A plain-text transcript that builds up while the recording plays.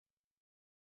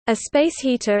A space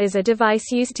heater is a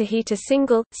device used to heat a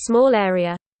single, small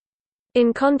area.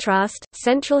 In contrast,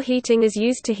 central heating is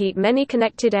used to heat many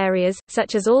connected areas,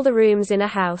 such as all the rooms in a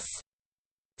house.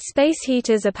 Space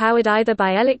heaters are powered either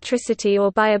by electricity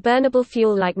or by a burnable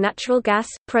fuel like natural gas,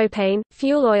 propane,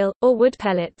 fuel oil, or wood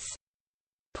pellets.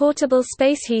 Portable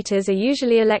space heaters are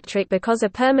usually electric because a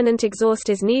permanent exhaust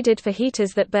is needed for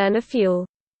heaters that burn a fuel.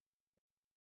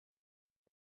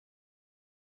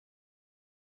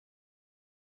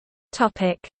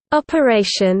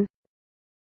 Operation.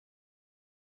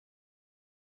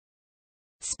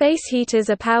 Space heaters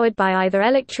are powered by either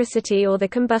electricity or the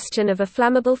combustion of a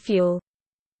flammable fuel.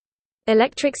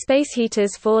 Electric space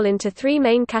heaters fall into three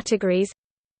main categories.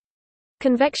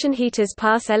 Convection heaters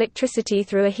pass electricity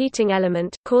through a heating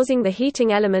element, causing the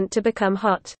heating element to become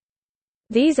hot.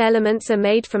 These elements are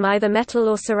made from either metal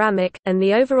or ceramic, and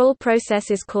the overall process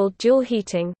is called joule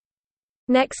heating.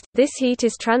 Next, this heat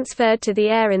is transferred to the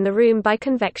air in the room by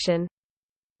convection.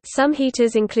 Some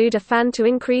heaters include a fan to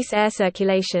increase air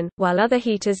circulation, while other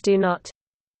heaters do not.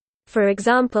 For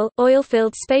example,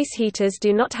 oil-filled space heaters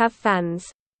do not have fans.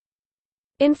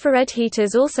 Infrared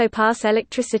heaters also pass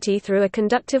electricity through a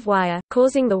conductive wire,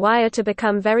 causing the wire to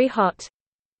become very hot.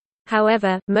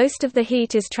 However, most of the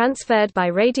heat is transferred by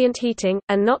radiant heating,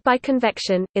 and not by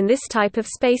convection, in this type of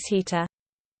space heater.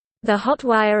 The hot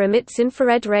wire emits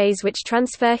infrared rays which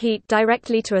transfer heat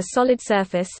directly to a solid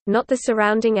surface, not the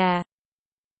surrounding air.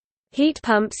 Heat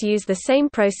pumps use the same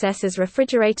process as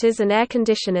refrigerators and air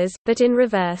conditioners, but in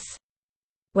reverse.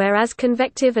 Whereas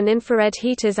convective and infrared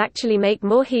heaters actually make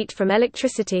more heat from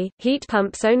electricity, heat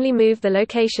pumps only move the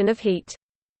location of heat.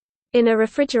 In a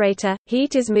refrigerator,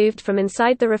 heat is moved from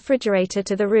inside the refrigerator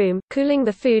to the room, cooling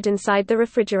the food inside the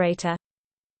refrigerator.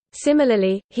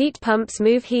 Similarly, heat pumps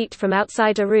move heat from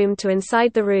outside a room to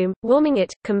inside the room, warming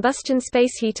it. Combustion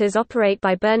space heaters operate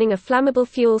by burning a flammable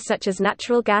fuel such as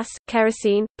natural gas,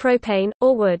 kerosene, propane,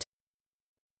 or wood.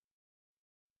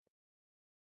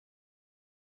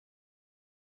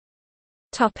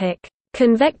 Topic: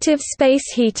 Convective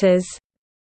space heaters.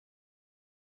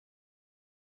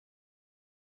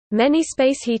 Many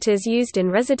space heaters used in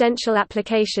residential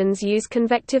applications use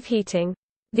convective heating.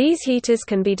 These heaters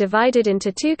can be divided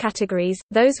into two categories,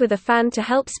 those with a fan to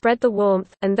help spread the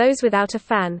warmth, and those without a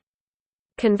fan.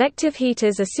 Convective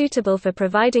heaters are suitable for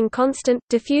providing constant,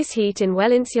 diffuse heat in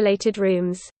well-insulated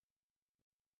rooms.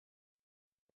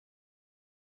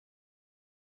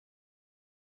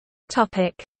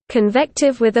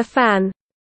 Convective with a fan.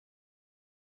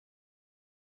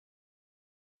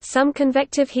 Some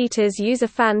convective heaters use a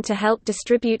fan to help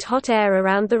distribute hot air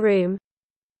around the room.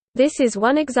 This is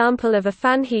one example of a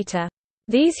fan heater.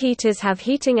 These heaters have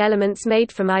heating elements made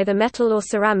from either metal or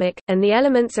ceramic, and the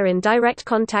elements are in direct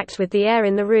contact with the air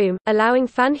in the room, allowing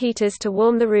fan heaters to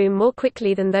warm the room more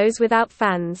quickly than those without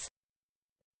fans.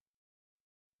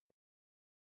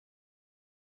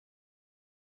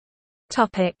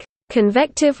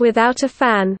 Convective without a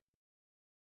fan.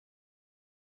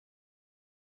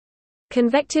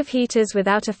 Convective heaters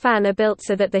without a fan are built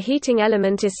so that the heating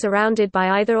element is surrounded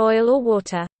by either oil or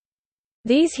water.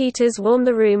 These heaters warm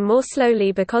the room more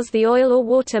slowly because the oil or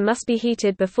water must be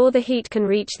heated before the heat can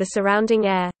reach the surrounding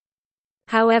air.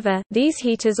 However, these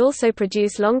heaters also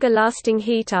produce longer-lasting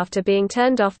heat after being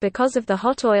turned off because of the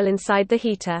hot oil inside the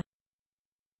heater.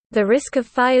 The risk of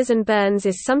fires and burns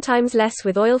is sometimes less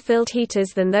with oil-filled heaters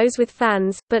than those with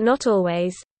fans, but not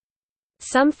always.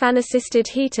 Some fan-assisted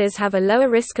heaters have a lower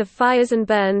risk of fires and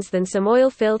burns than some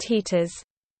oil-filled heaters.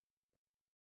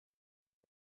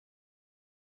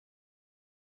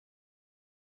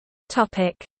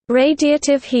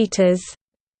 Radiative heaters.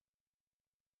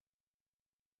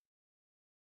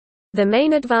 The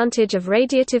main advantage of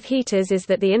radiative heaters is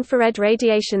that the infrared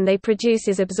radiation they produce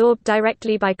is absorbed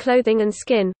directly by clothing and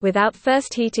skin, without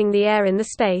first heating the air in the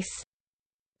space.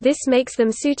 This makes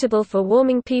them suitable for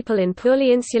warming people in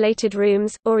poorly insulated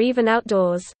rooms, or even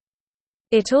outdoors.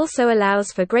 It also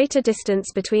allows for greater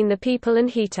distance between the people and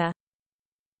heater.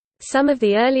 Some of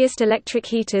the earliest electric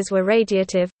heaters were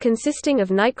radiative, consisting of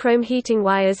nichrome heating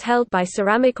wires held by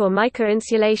ceramic or mica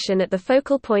insulation at the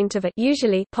focal point of a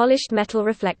usually polished metal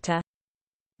reflector.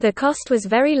 The cost was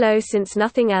very low since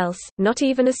nothing else, not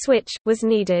even a switch, was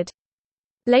needed.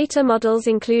 Later models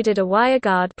included a wire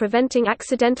guard preventing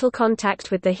accidental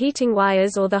contact with the heating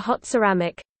wires or the hot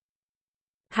ceramic.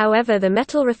 However, the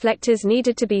metal reflectors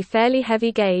needed to be fairly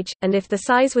heavy gauge, and if the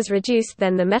size was reduced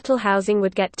then the metal housing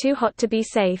would get too hot to be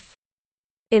safe.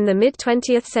 In the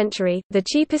mid-20th century, the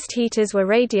cheapest heaters were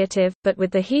radiative, but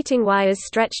with the heating wires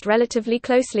stretched relatively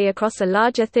closely across a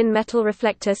larger thin metal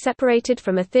reflector separated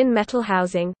from a thin metal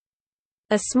housing.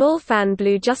 A small fan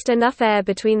blew just enough air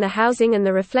between the housing and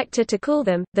the reflector to cool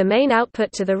them. The main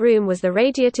output to the room was the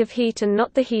radiative heat and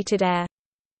not the heated air.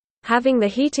 Having the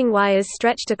heating wires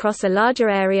stretched across a larger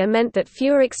area meant that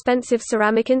fewer expensive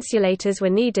ceramic insulators were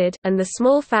needed, and the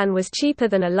small fan was cheaper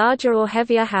than a larger or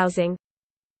heavier housing.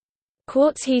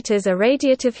 Quartz heaters are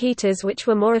radiative heaters which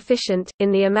were more efficient,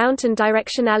 in the amount and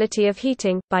directionality of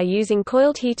heating, by using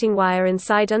coiled heating wire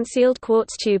inside unsealed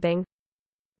quartz tubing.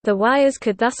 The wires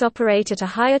could thus operate at a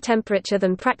higher temperature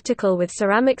than practical with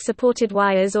ceramic-supported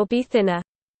wires or be thinner.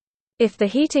 If the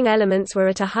heating elements were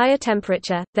at a higher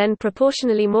temperature, then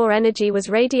proportionally more energy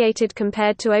was radiated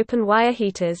compared to open-wire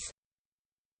heaters.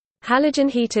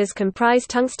 Halogen heaters comprise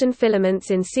tungsten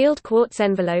filaments in sealed quartz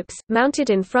envelopes,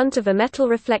 mounted in front of a metal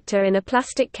reflector in a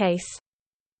plastic case.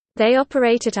 They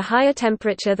operate at a higher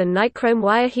temperature than nichrome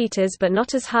wire heaters but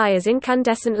not as high as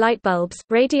incandescent light bulbs,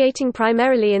 radiating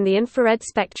primarily in the infrared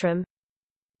spectrum.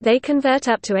 They convert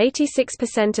up to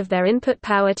 86% of their input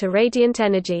power to radiant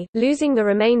energy, losing the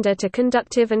remainder to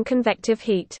conductive and convective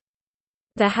heat.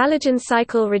 The halogen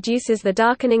cycle reduces the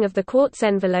darkening of the quartz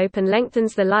envelope and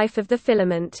lengthens the life of the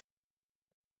filament.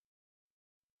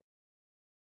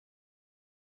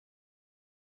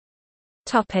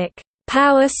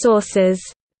 Power sources.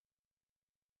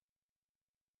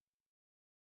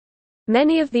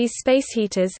 Many of these space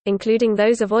heaters, including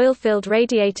those of oil-filled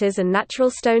radiators and natural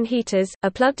stone heaters, are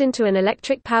plugged into an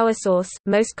electric power source,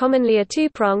 most commonly a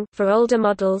 2-prong, for older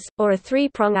models, or a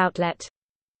 3-prong outlet.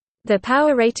 The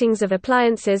power ratings of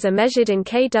appliances are measured in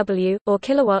kW, or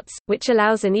kilowatts, which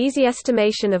allows an easy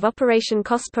estimation of operation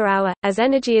cost per hour, as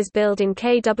energy is billed in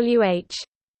kWh.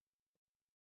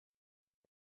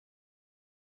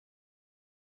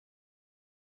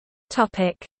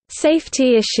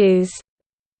 Safety issues.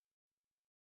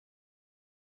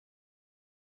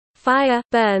 Fire,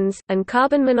 burns, and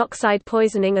carbon monoxide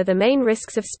poisoning are the main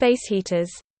risks of space heaters.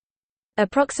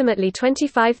 Approximately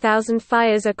 25,000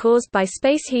 fires are caused by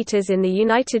space heaters in the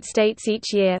United States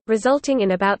each year, resulting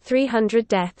in about 300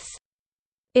 deaths.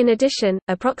 In addition,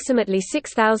 approximately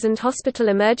 6,000 hospital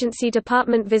emergency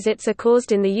department visits are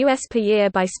caused in the U.S. per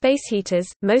year by space heaters,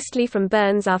 mostly from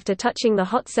burns after touching the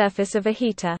hot surface of a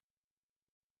heater.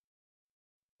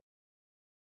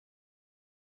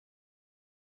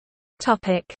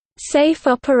 Safe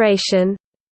operation.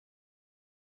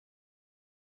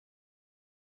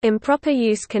 Improper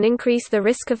use can increase the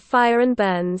risk of fire and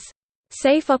burns.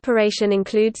 Safe operation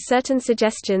includes certain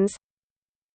suggestions.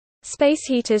 Space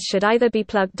heaters should either be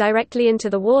plugged directly into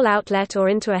the wall outlet or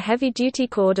into a heavy-duty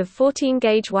cord of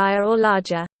 14-gauge wire or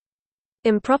larger.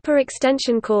 Improper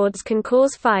extension cords can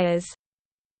cause fires.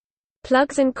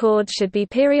 Plugs and cords should be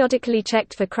periodically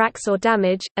checked for cracks or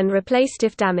damage, and replaced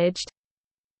if damaged.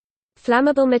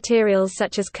 Flammable materials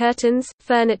such as curtains,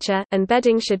 furniture, and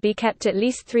bedding should be kept at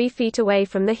least 3 feet away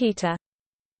from the heater.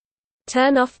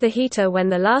 Turn off the heater when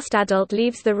the last adult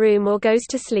leaves the room or goes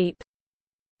to sleep.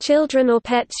 Children or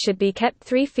pets should be kept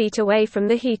 3 feet away from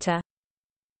the heater.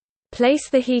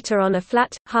 Place the heater on a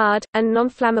flat, hard, and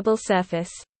non-flammable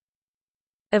surface.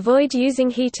 Avoid using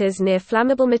heaters near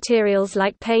flammable materials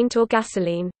like paint or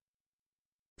gasoline.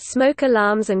 Smoke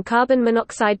alarms and carbon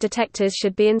monoxide detectors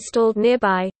should be installed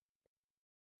nearby.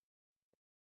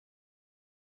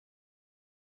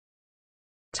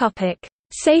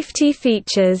 Safety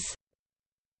features.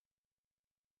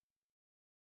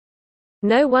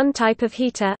 No one type of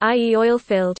heater, i.e.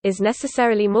 oil-filled, is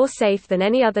necessarily more safe than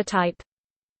any other type.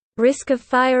 Risk of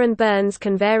fire and burns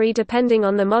can vary depending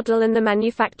on the model and the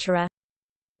manufacturer.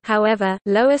 However,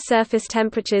 lower surface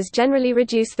temperatures generally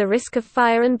reduce the risk of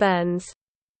fire and burns.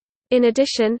 In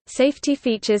addition, safety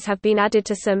features have been added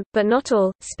to some, but not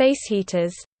all, space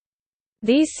heaters.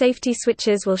 These safety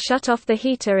switches will shut off the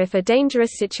heater if a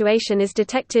dangerous situation is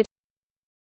detected.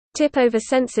 Tip-over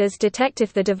sensors detect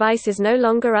if the device is no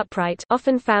longer upright,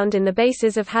 often found in the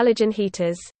bases of halogen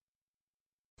heaters.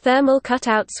 Thermal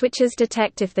cutout switches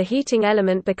detect if the heating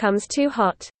element becomes too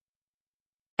hot.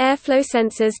 Airflow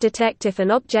sensors detect if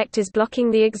an object is blocking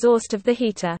the exhaust of the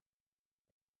heater.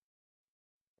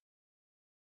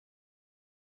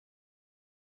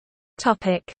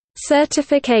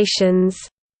 Certifications.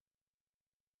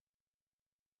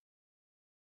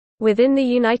 Within the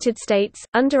United States,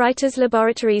 Underwriters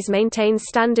Laboratories maintains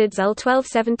standards UL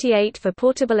 1278 for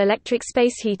portable electric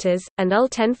space heaters, and UL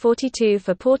 1042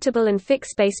 for portable and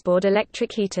fixed baseboard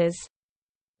electric heaters.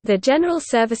 The General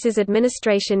Services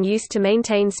Administration used to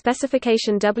maintain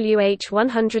specification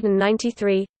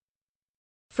WH-193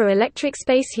 for electric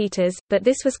space heaters, but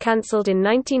this was cancelled in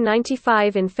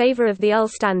 1995 in favor of the UL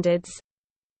standards.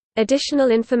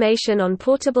 Additional information on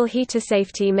portable heater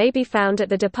safety may be found at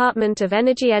the Department of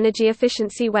Energy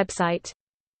Efficiency website.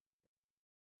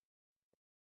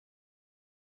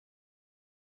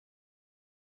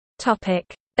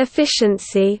 Topic: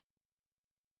 Efficiency.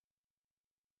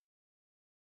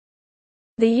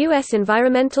 The U.S.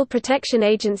 Environmental Protection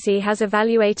Agency has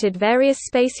evaluated various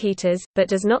space heaters, but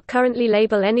does not currently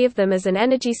label any of them as an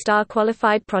ENERGY STAR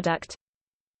qualified product.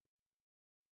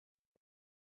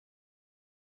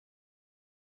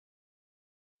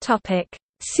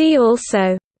 See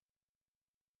also: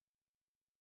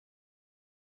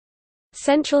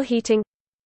 central heating,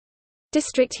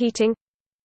 district heating,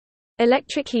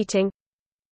 electric heating,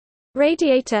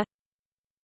 radiator,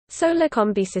 solar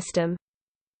combi system.